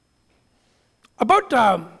About,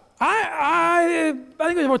 I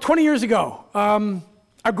think it was about 20 years ago,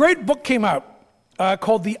 a great book came out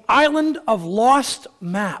called The Island of Lost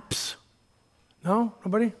Maps. No?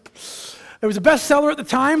 Nobody? It was a bestseller at the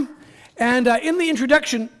time, and in the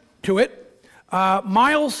introduction to it,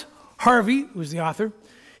 Miles Harvey, who's the author,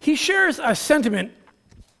 he shares a sentiment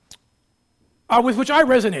with which I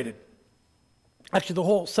resonated. Actually, the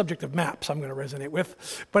whole subject of maps I'm going to resonate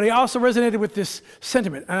with, but he also resonated with this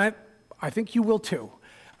sentiment, and I think you will too.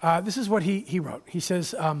 This is what he wrote. He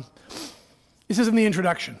says in the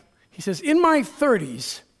introduction, he says, "In my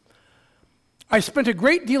 30s, I spent a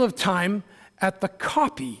great deal of time at the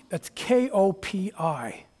Copy," that's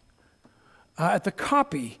K-O-P-I, at the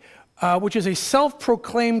Copy, which is a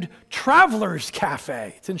self-proclaimed traveler's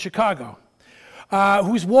cafe. It's in Chicago,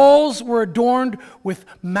 whose walls were adorned with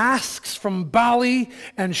masks from Bali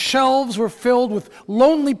and shelves were filled with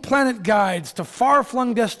Lonely Planet guides to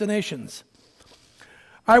far-flung destinations.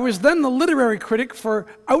 I was then the literary critic for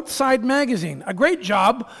Outside Magazine, a great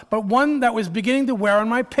job, but one that was beginning to wear on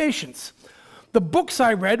my patience. The books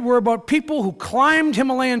I read were about people who climbed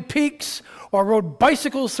Himalayan peaks, or rode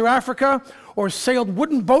bicycles through Africa, or sailed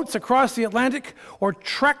wooden boats across the Atlantic, or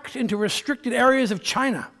trekked into restricted areas of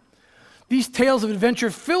China. These tales of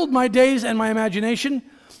adventure filled my days and my imagination,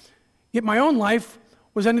 yet my own life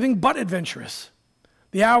was anything but adventurous.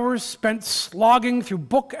 The hours spent slogging through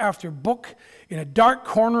book after book in a dark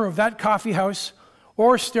corner of that coffee house,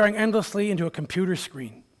 or staring endlessly into a computer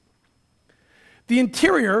screen. The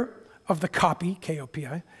interior of the Copy,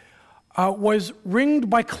 K-O-P-I, was ringed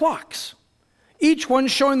by clocks, each one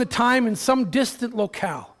showing the time in some distant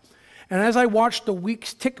locale. And as I watched the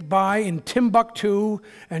weeks tick by in Timbuktu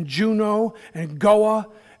and Juneau and Goa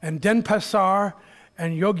and Denpasar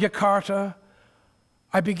and Yogyakarta,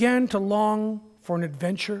 I began to long for an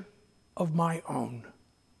adventure of my own.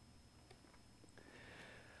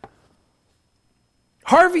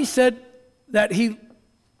 Harvey said that he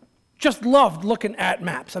just loved looking at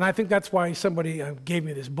maps, and I think that's why somebody gave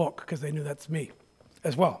me this book, because they knew that's me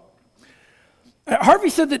as well. Harvey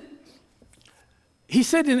said that, he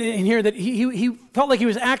said in here that he felt like he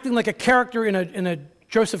was acting like a character in a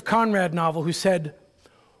Joseph Conrad novel who said,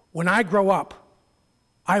 "When I grow up,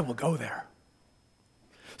 I will go there."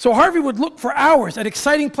 So Harvey would look for hours at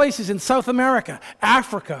exciting places in South America,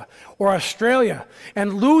 Africa, or Australia,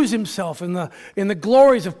 and lose himself in the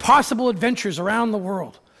glories of possible adventures around the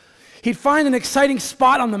world. He'd find an exciting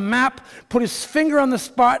spot on the map, put his finger on the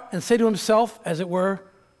spot, and say to himself, as it were,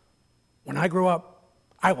 "When I grow up,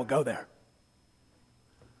 I will go there.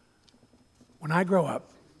 When I grow up,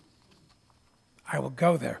 I will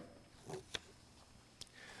go there."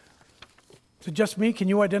 Is it just me? Can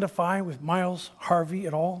you identify with Miles Harvey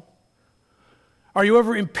at all? Are you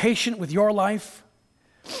ever impatient with your life?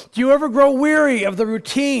 Do you ever grow weary of the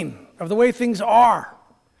routine, of the way things are?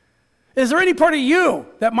 Is there any part of you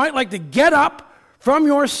that might like to get up from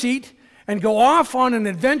your seat and go off on an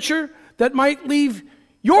adventure that might leave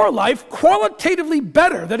your life qualitatively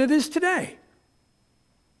better than it is today?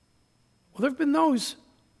 Well, there have been those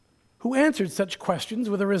who answered such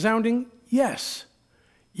questions with a resounding yes.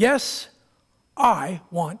 Yes, I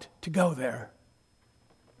want to go there.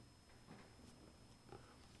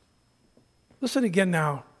 Listen again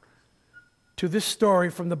now to this story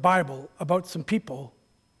from the Bible about some people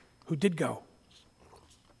who did go.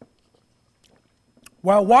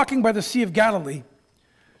 While walking by the Sea of Galilee,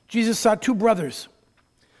 Jesus saw two brothers,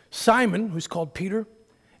 Simon, who's called Peter,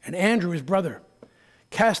 and Andrew, his brother,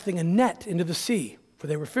 casting a net into the sea, for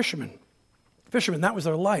they were fishermen. Fishermen, that was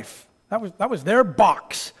their life. That was their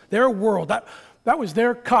box, their world. That was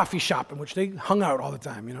their coffee shop in which they hung out all the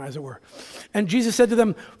time, as it were. And Jesus said to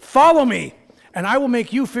them, "Follow me, and I will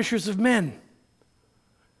make you fishers of men."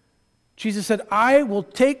 Jesus said, "I will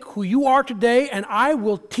take who you are today, and I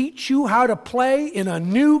will teach you how to play in a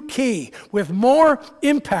new key, with more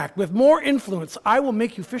impact, with more influence. I will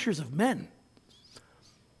make you fishers of men."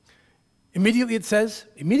 Immediately, it says,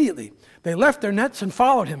 they left their nets and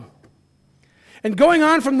followed him. And going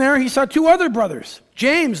on from there, he saw two other brothers,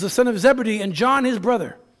 James, the son of Zebedee, and John, his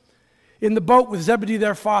brother, in the boat with Zebedee,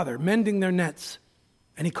 their father, mending their nets.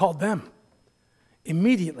 And he called them.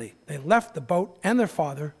 Immediately, they left the boat and their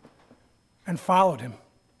father and followed him.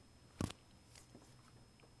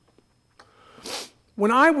 When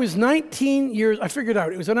I was 19 years, I figured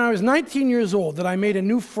out, it was when I was 19 years old that I made a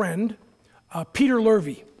new friend, Peter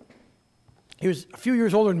Lurvey. He was a few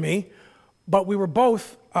years older than me, but we were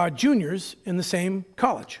both juniors in the same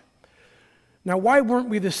college. Now, why weren't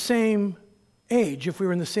we the same age if we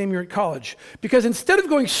were in the same year at college? Because instead of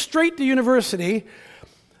going straight to university,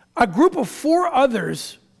 a group of four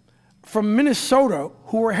others from Minnesota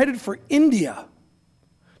who were headed for India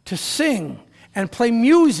to sing and play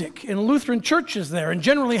music in Lutheran churches there and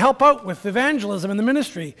generally help out with evangelism and the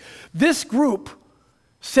ministry. This group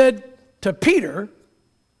said to Peter,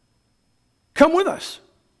 "Come with us."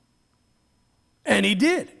 And he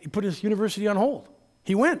did. He put his university on hold.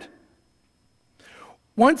 He went.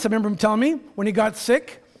 Once, I remember him telling me, when he got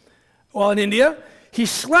sick while in India, he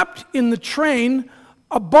slept in the train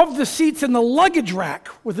above the seats in the luggage rack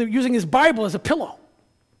using his Bible as a pillow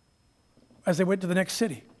as they went to the next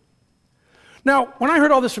city. Now, when I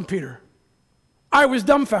heard all this from Peter, I was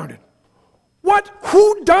dumbfounded.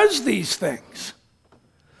 Who does these things?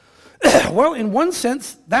 Well, in one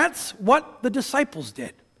sense, that's what the disciples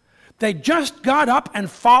did. They just got up and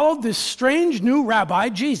followed this strange new rabbi,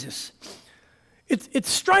 Jesus. It's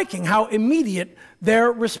striking how immediate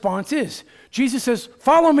their response is. Jesus says,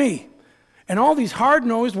 "Follow me." And all these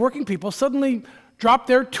hard-nosed working people suddenly drop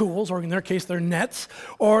their tools, or in their case, their nets,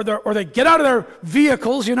 or they get out of their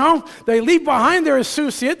vehicles, They leave behind their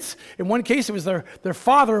associates. In one case, it was their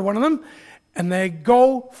father, one of them, and they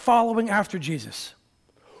go following after Jesus.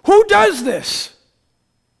 Who does this?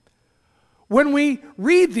 When we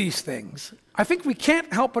read these things, I think we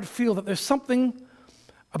can't help but feel that there's something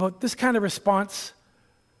about this kind of response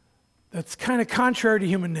that's kind of contrary to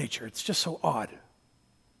human nature. It's just so odd.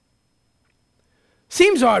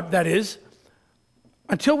 Seems odd, that is,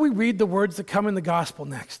 until we read the words that come in the gospel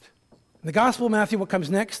next. In the Gospel of Matthew, what comes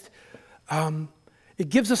next, it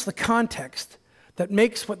gives us the context that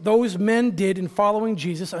makes what those men did in following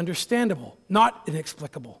Jesus understandable, not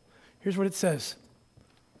inexplicable. Here's what it says.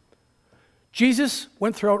 Jesus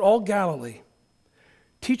went throughout all Galilee,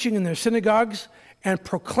 teaching in their synagogues and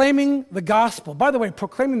proclaiming the gospel. By the way,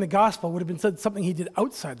 proclaiming the gospel would have been something he did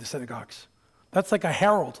outside the synagogues. That's like a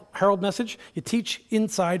herald message. You teach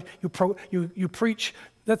inside, you preach.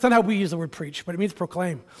 That's not how we use the word preach, but it means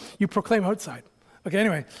proclaim. You proclaim outside. Okay,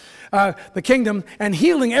 anyway, the kingdom, and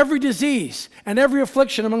healing every disease and every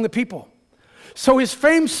affliction among the people. So his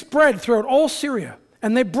fame spread throughout all Syria,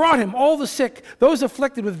 and they brought him all the sick, those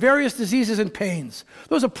afflicted with various diseases and pains,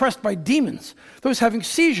 those oppressed by demons, those having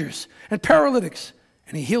seizures and paralytics,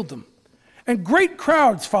 and he healed them. And great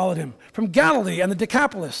crowds followed him from Galilee and the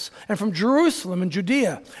Decapolis, and from Jerusalem and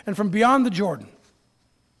Judea, and from beyond the Jordan.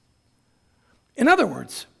 In other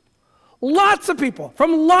words, lots of people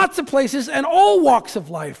from lots of places and all walks of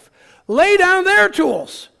life lay down their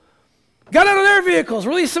tools, got out of their vehicles,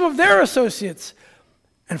 released some of their associates,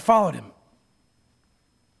 and followed him.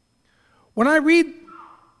 When I read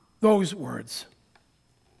those words,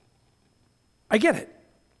 I get it.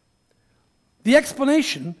 The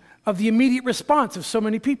explanation of the immediate response of so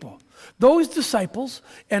many people. Those disciples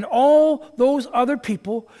and all those other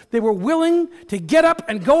people, they were willing to get up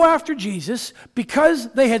and go after Jesus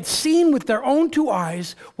because they had seen with their own two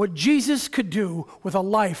eyes what Jesus could do with a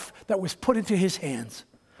life that was put into his hands.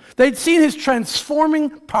 They'd seen his transforming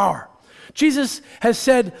power. Jesus has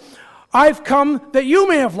said, "I've come that you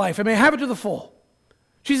may have life and may have it to the full."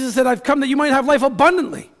 Jesus said, "I've come that you might have life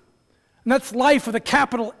abundantly." And that's life with a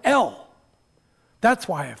capital L. That's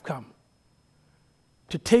why I've come,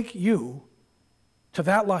 to take you to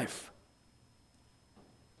that life.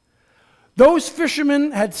 Those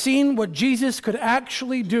fishermen had seen what Jesus could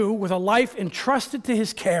actually do with a life entrusted to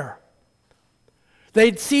his care.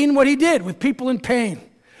 They'd seen what he did with people in pain.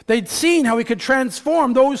 They'd seen how he could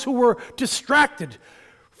transform those who were distracted,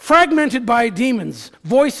 fragmented by demons,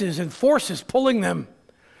 voices, and forces pulling them.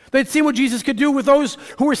 They'd seen what Jesus could do with those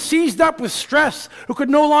who were seized up with stress, who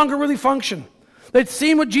could no longer really function. They'd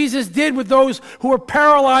seen what Jesus did with those who were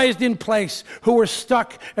paralyzed in place, who were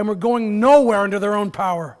stuck and were going nowhere under their own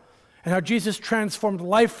power, and how Jesus transformed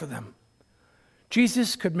life for them.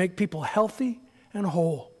 Jesus could make people healthy and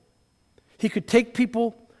whole. He could take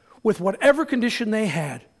people with whatever condition they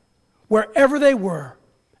had, wherever they were,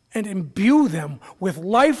 and imbue them with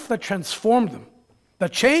life that transformed them,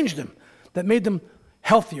 that changed them, that made them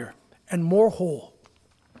healthier and more whole.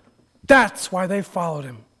 That's why they followed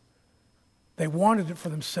him. They wanted it for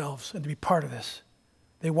themselves and to be part of this.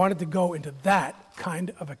 They wanted to go into that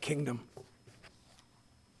kind of a kingdom.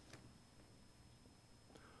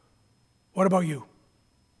 What about you?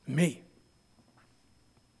 Me?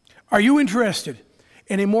 Are you interested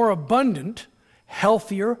in a more abundant,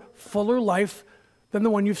 healthier, fuller life than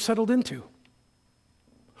the one you've settled into?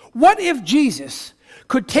 What if Jesus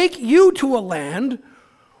could take you to a land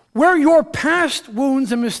where your past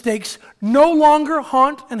wounds and mistakes no longer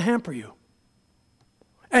haunt and hamper you,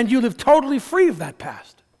 and you live totally free of that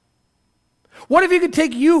past? What if he could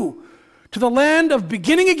take you to the land of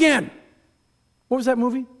beginning again? What was that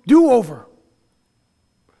movie? Do Over.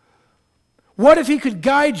 What if he could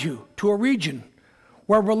guide you to a region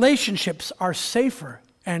where relationships are safer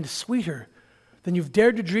and sweeter than you've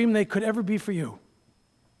dared to dream they could ever be for you?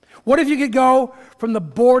 What if you could go from the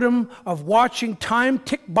boredom of watching time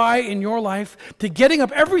tick by in your life to getting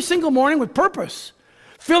up every single morning with purpose,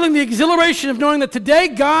 feeling the exhilaration of knowing that today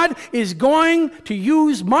God is going to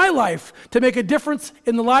use my life to make a difference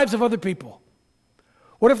in the lives of other people?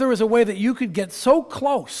 What if there was a way that you could get so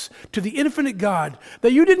close to the infinite God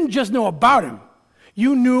that you didn't just know about him,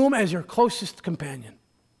 you knew him as your closest companion?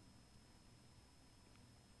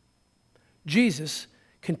 Jesus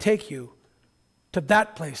can take you to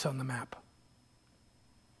that place on the map.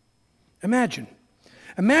 Imagine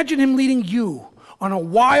him leading you on a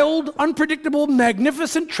wild, unpredictable,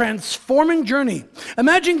 magnificent, transforming journey.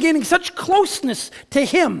 Imagine gaining such closeness to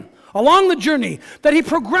him along the journey that he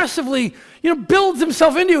progressively, builds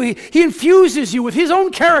himself into you. He infuses you with his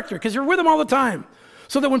own character because you're with him all the time.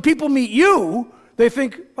 So that when people meet you, they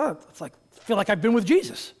think, I feel like I've been with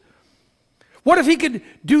Jesus. What if he could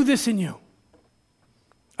do this in you?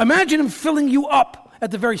 Imagine him filling you up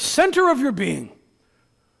at the very center of your being,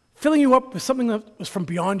 filling you up with something that was from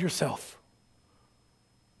beyond yourself,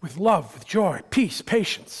 with love, with joy, peace,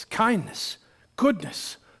 patience, kindness,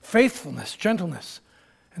 goodness, faithfulness, gentleness,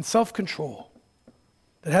 and self-control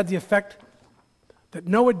that had the effect that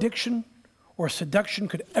no addiction or seduction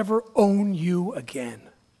could ever own you again.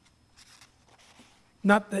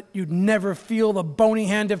 Not that you'd never feel the bony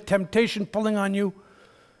hand of temptation pulling on you,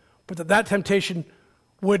 but that temptation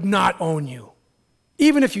would not own you,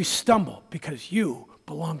 even if you stumble, because you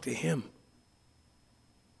belong to him.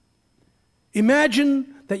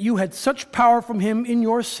 Imagine that you had such power from him in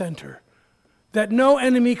your center that no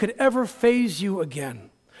enemy could ever faze you again.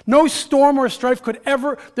 No storm or strife could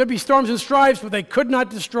ever, there'd be storms and strifes, but they could not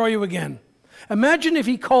destroy you again. Imagine if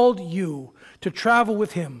he called you to travel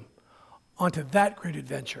with him onto that great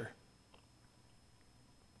adventure.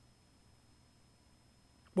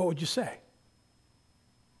 What would you say?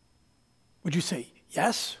 Would you say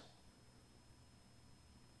yes?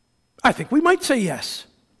 I think we might say yes.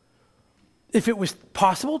 If it was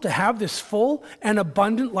possible to have this full and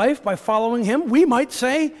abundant life by following him, we might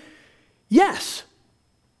say yes.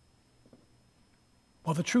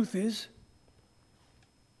 Well, the truth is,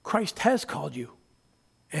 Christ has called you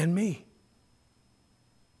and me.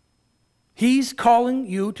 He's calling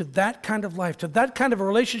you to that kind of life, to that kind of a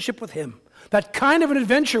relationship with him, that kind of an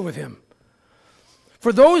adventure with him.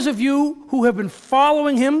 For those of you who have been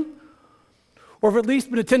following him, or have at least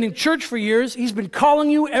been attending church for years, he's been calling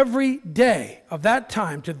you every day of that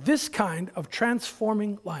time to this kind of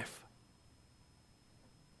transforming life.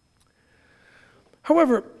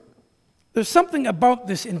 However, there's something about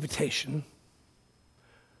this invitation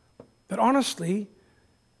that honestly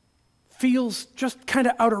feels just kind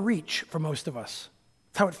of out of reach for most of us.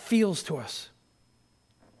 That's how it feels to us.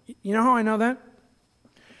 You know how I know that?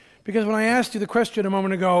 Because when I asked you the question a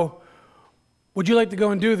moment ago, would you like to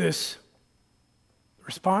go and do this? The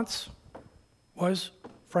response was,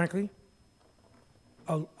 frankly,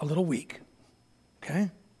 a little weak. Okay?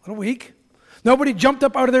 A little weak. Nobody jumped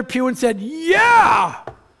up out of their pew and said, yeah!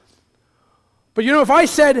 But if I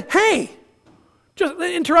said, hey, just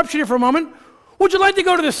interrupt you here for a moment, would you like to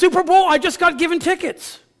go to the Super Bowl? I just got given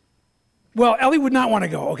tickets. Well, Ellie would not want to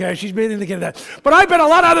go, okay? She's been indicated that. But I bet a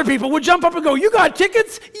lot of other people would jump up and go, you got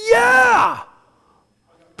tickets? Yeah!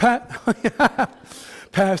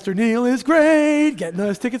 Pastor Neil is great, getting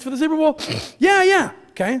us tickets for the Super Bowl. Yeah,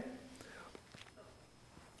 okay?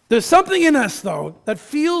 There's something in us, though, that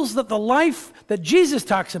feels that the life that Jesus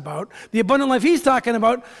talks about, the abundant life he's talking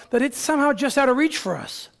about, that it's somehow just out of reach for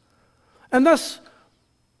us. And thus,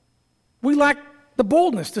 we lack the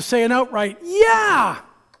boldness to say an outright, yeah,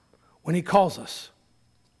 when he calls us.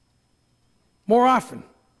 More often, do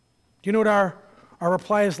you know what our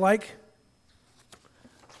reply is like?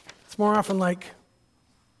 It's more often like,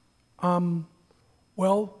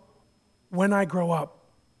 well, when I grow up,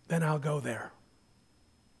 then I'll go there.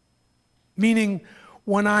 Meaning,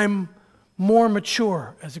 when I'm more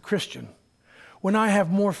mature as a Christian, when I have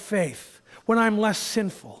more faith, when I'm less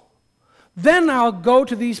sinful, then I'll go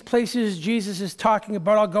to these places Jesus is talking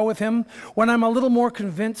about. I'll go with him when I'm a little more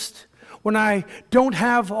convinced, when I don't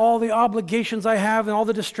have all the obligations I have and all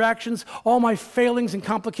the distractions, all my failings and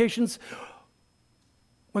complications.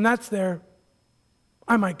 When that's there,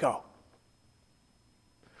 I might go.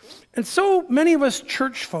 And so many of us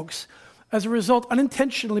church folks, as a result,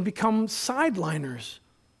 unintentionally become sideliners,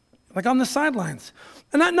 like on the sidelines.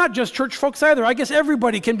 And not just church folks either. I guess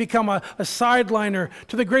everybody can become a sideliner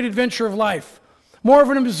to the great adventure of life. More of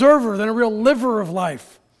an observer than a real liver of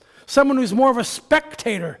life. someone who's more of a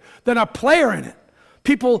spectator than a player in it.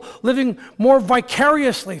 People living more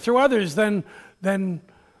vicariously through others than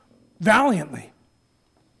valiantly.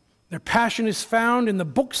 Their passion is found in the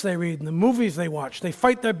books they read and the movies they watch. They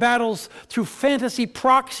fight their battles through fantasy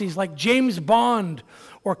proxies like James Bond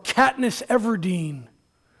or Katniss Everdeen.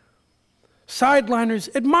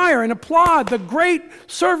 Sideliners admire and applaud the great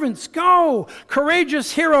servants,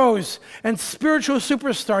 courageous heroes and spiritual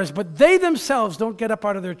superstars, but they themselves don't get up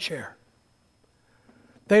out of their chair.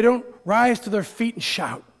 They don't rise to their feet and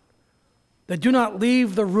shout. They do not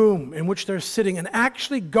leave the room in which they're sitting and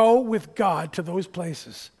actually go with God to those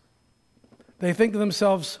places. They think to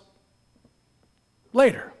themselves,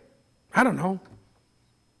 later, I don't know,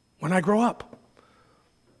 when I grow up.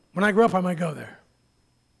 When I grow up, I might go there.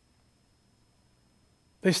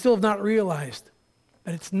 They still have not realized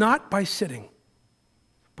that it's not by sitting,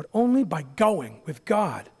 but only by going with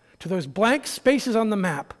God to those blank spaces on the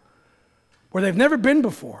map where they've never been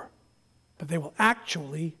before, that they will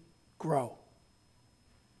actually grow.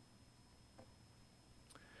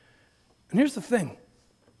 And here's the thing.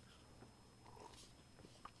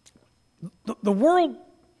 The world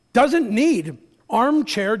doesn't need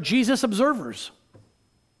armchair Jesus observers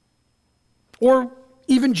or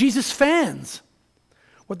even Jesus fans.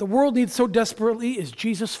 What the world needs so desperately is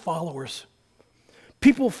Jesus followers.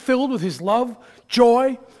 People filled with his love,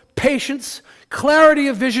 joy, patience, clarity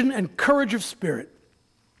of vision, and courage of spirit.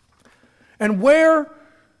 And where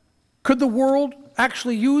could the world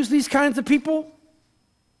actually use these kinds of people?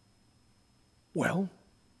 Well,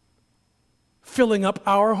 filling up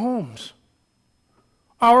our homes,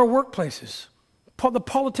 our workplaces, the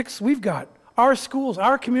politics we've got, our schools,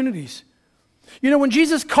 our communities. You know, when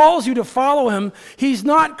Jesus calls you to follow him, he's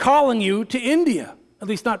not calling you to India. At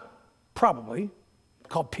least not probably.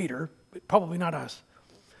 Called Peter, but probably not us.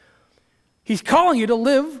 He's calling you to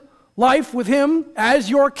live life with him as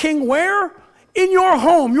your king. Where? In your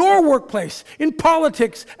home, your workplace, in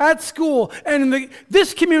politics, at school, and in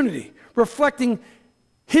this community, reflecting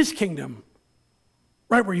his kingdom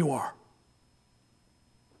right where you are.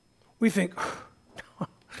 We think,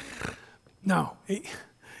 no,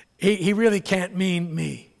 he really can't mean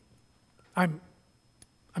me. I'm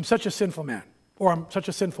such a sinful man, or I'm such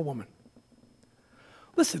a sinful woman.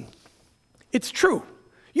 Listen, it's true.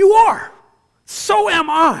 You are. So am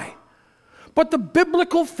I. But the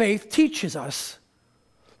biblical faith teaches us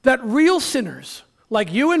that real sinners,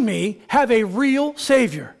 like you and me, have a real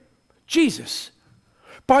Savior, Jesus.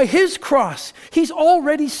 By his cross, he's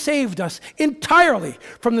already saved us entirely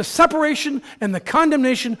from the separation and the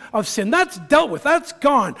condemnation of sin. That's dealt with. That's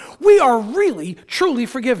gone. We are really, truly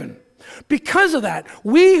forgiven. Because of that,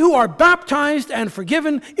 we who are baptized and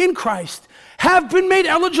forgiven in Christ have been made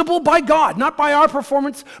eligible by God, not by our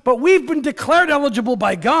performance, but we've been declared eligible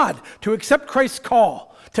by God to accept Christ's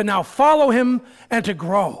call, to now follow him and to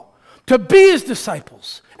grow, to be his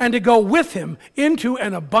disciples and to go with him into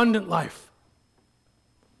an abundant life.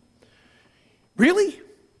 Really?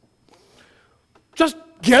 Just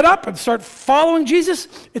get up and start following Jesus?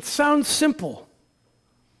 It sounds simple.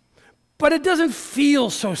 But it doesn't feel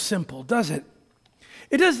so simple, does it?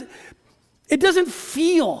 It doesn't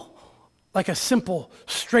feel like a simple,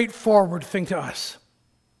 straightforward thing to us.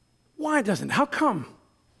 Why doesn't it? How come?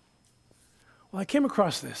 Well, I came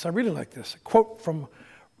across this. I really like this. A quote from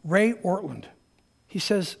Ray Ortland. He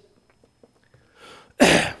says,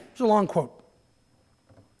 it's a long quote.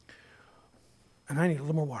 And I need a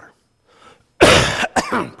little more water.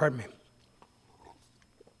 Pardon me.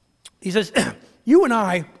 He says, you and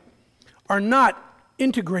I are not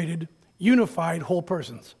integrated, unified whole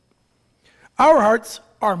persons. Our hearts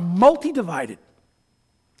are multi-divided.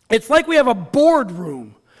 It's like we have a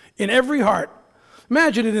boardroom in every heart.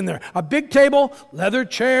 Imagine it in there. A big table, leather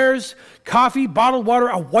chairs, coffee, bottled water,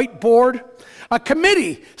 a whiteboard. A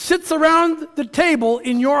committee sits around the table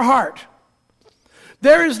in your heart.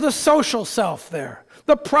 There is the social self there,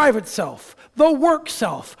 the private self, the work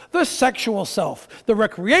self, the sexual self, the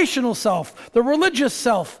recreational self, the religious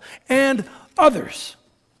self, and others.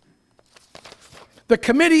 The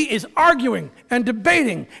committee is arguing and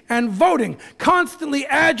debating and voting, constantly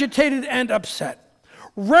agitated and upset.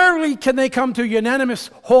 Rarely can they come to a unanimous,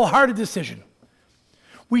 wholehearted decision.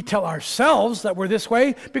 We tell ourselves that we're this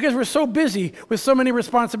way because we're so busy with so many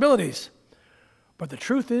responsibilities. But the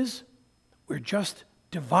truth is, we're just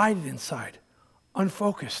divided inside,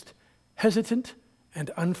 unfocused, hesitant,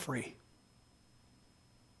 and unfree.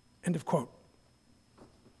 End of quote.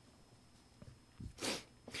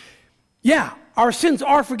 Yeah, our sins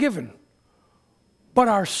are forgiven, but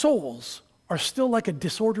our souls are still like a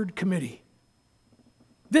disordered committee.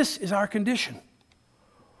 This is our condition.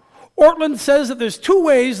 Ortland says that there's two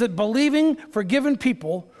ways that believing, forgiven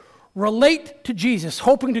people relate to Jesus,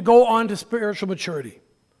 hoping to go on to spiritual maturity.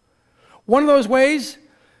 One of those ways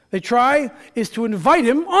they try is to invite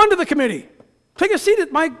him onto the committee. Take a seat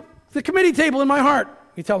at the committee table in my heart,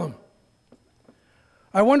 you tell him.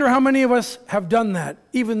 I wonder how many of us have done that,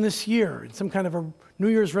 even this year, in some kind of a New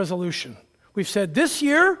Year's resolution. We've said, this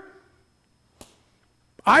year,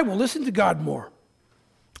 I will listen to God more.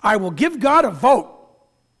 I will give God a vote.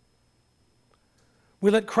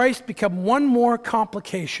 We let Christ become one more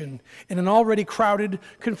complication in an already crowded,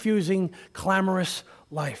 confusing, clamorous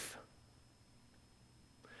life.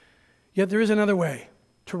 Yet there is another way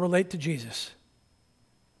to relate to Jesus.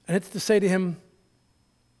 And it's to say to him,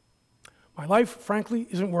 my life, frankly,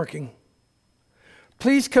 isn't working.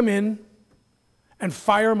 Please come in and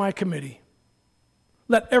fire my committee.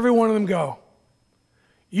 Let every one of them go.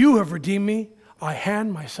 You have redeemed me. I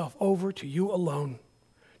hand myself over to you alone.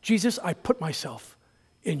 Jesus, I put myself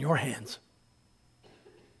in your hands.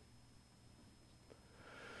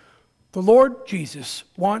 The Lord Jesus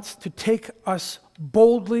wants to take us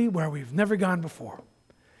boldly where we've never gone before,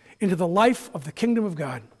 into the life of the kingdom of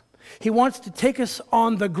God. He wants to take us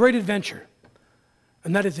on the great adventure.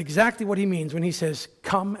 And that is exactly what he means when he says,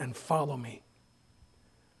 come and follow me.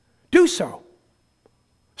 Do so,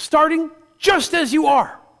 starting just as you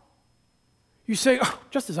are. You say, oh,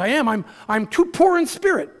 just as I am, I'm too poor in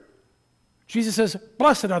spirit. Jesus says,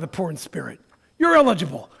 blessed are the poor in spirit. You're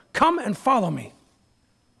eligible. Come and follow me.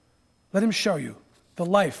 Let him show you the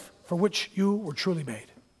life for which you were truly made.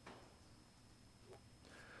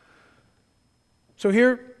 So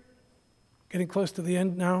here, getting close to the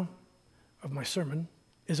end now of my sermon,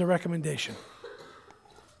 is a recommendation.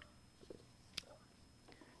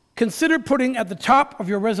 Consider putting at the top of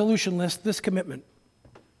your resolution list this commitment.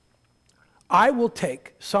 I will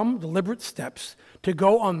take some deliberate steps to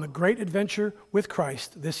go on the great adventure with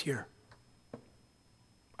Christ this year.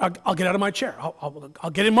 I'll get out of my chair.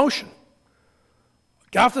 I'll get in motion.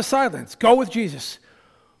 Get off the sidelines. Go with Jesus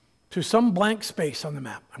to some blank space on the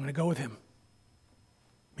map. I'm going to go with him.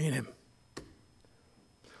 Me and him.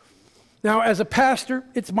 Now, as a pastor,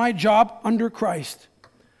 it's my job under Christ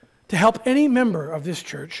to help any member of this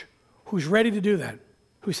church who's ready to do that,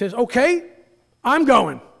 who says, okay, I'm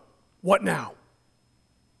going. What now?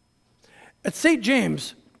 At St.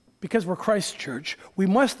 James, because we're Christ's church, we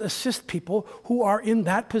must assist people who are in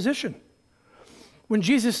that position. When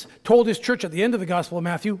Jesus told his church at the end of the Gospel of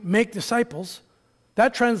Matthew, make disciples,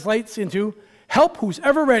 that translates into help who's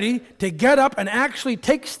ever ready to get up and actually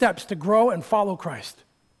take steps to grow and follow Christ.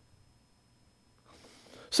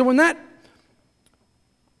 So when that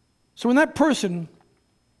person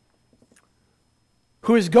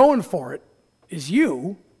who is going for it is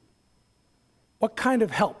you, what kind of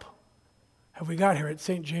help have we got here at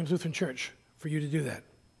St. James Lutheran Church for you to do that?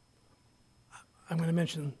 I'm going to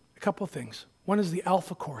mention a couple of things. One is the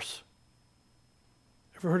Alpha Course.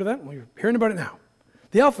 Ever heard of that? Well, you're hearing about it now.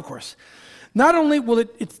 The Alpha Course. Not only will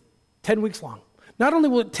it's 10 weeks long, not only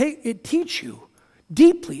will it teach you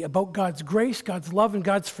deeply about God's grace, God's love, and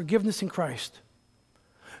God's forgiveness in Christ.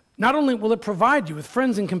 Not only will it provide you with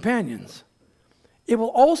friends and companions, it will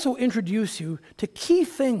also introduce you to key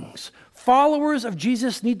things followers of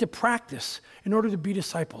Jesus need to practice in order to be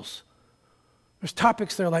disciples. There's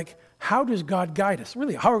topics there like, how does God guide us?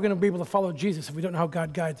 Really, how are we going to be able to follow Jesus if we don't know how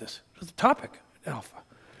God guides us? It's a topic, Alpha.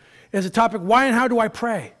 There's a topic, why and how do I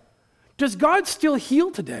pray? Does God still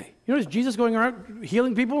heal today? You know, is Jesus going around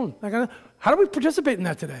healing people? How do we participate in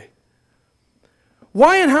that today?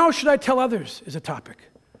 Why and how should I tell others is a topic.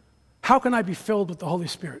 How can I be filled with the Holy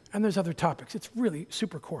Spirit? And there's other topics. It's really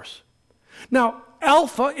super course. Now,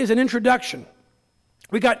 Alpha is an introduction.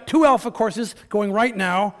 We got 2 Alpha courses going right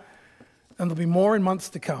now, and there'll be more in months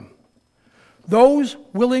to come. Those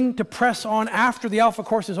willing to press on after the Alpha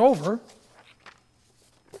course is over,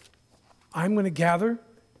 I'm going to gather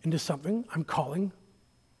into something I'm calling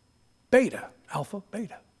Beta, Alpha,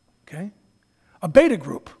 Beta, okay? A Beta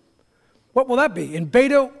group. What will that be? In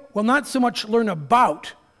Beta, we'll not so much learn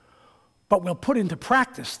about, but we'll put into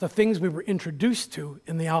practice the things we were introduced to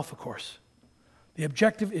in the Alpha course. The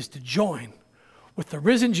objective is to join with the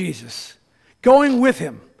risen Jesus, going with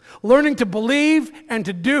him, learning to believe and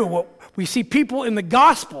to do what we see people in the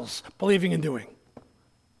Gospels believing and doing.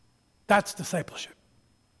 That's discipleship.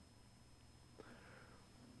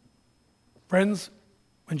 Friends,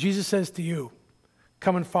 when Jesus says to you,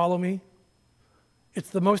 come and follow me, it's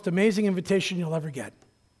the most amazing invitation you'll ever get.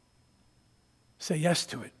 Say yes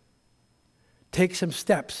to it. Take some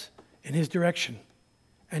steps in his direction,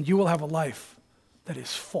 and you will have a life that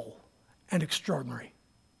is full and extraordinary.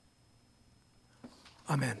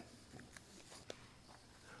 Amen.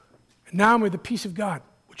 Now may the peace of God,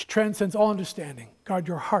 which transcends all understanding, guard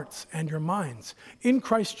your hearts and your minds in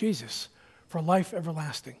Christ Jesus for life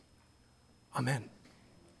everlasting. Amen.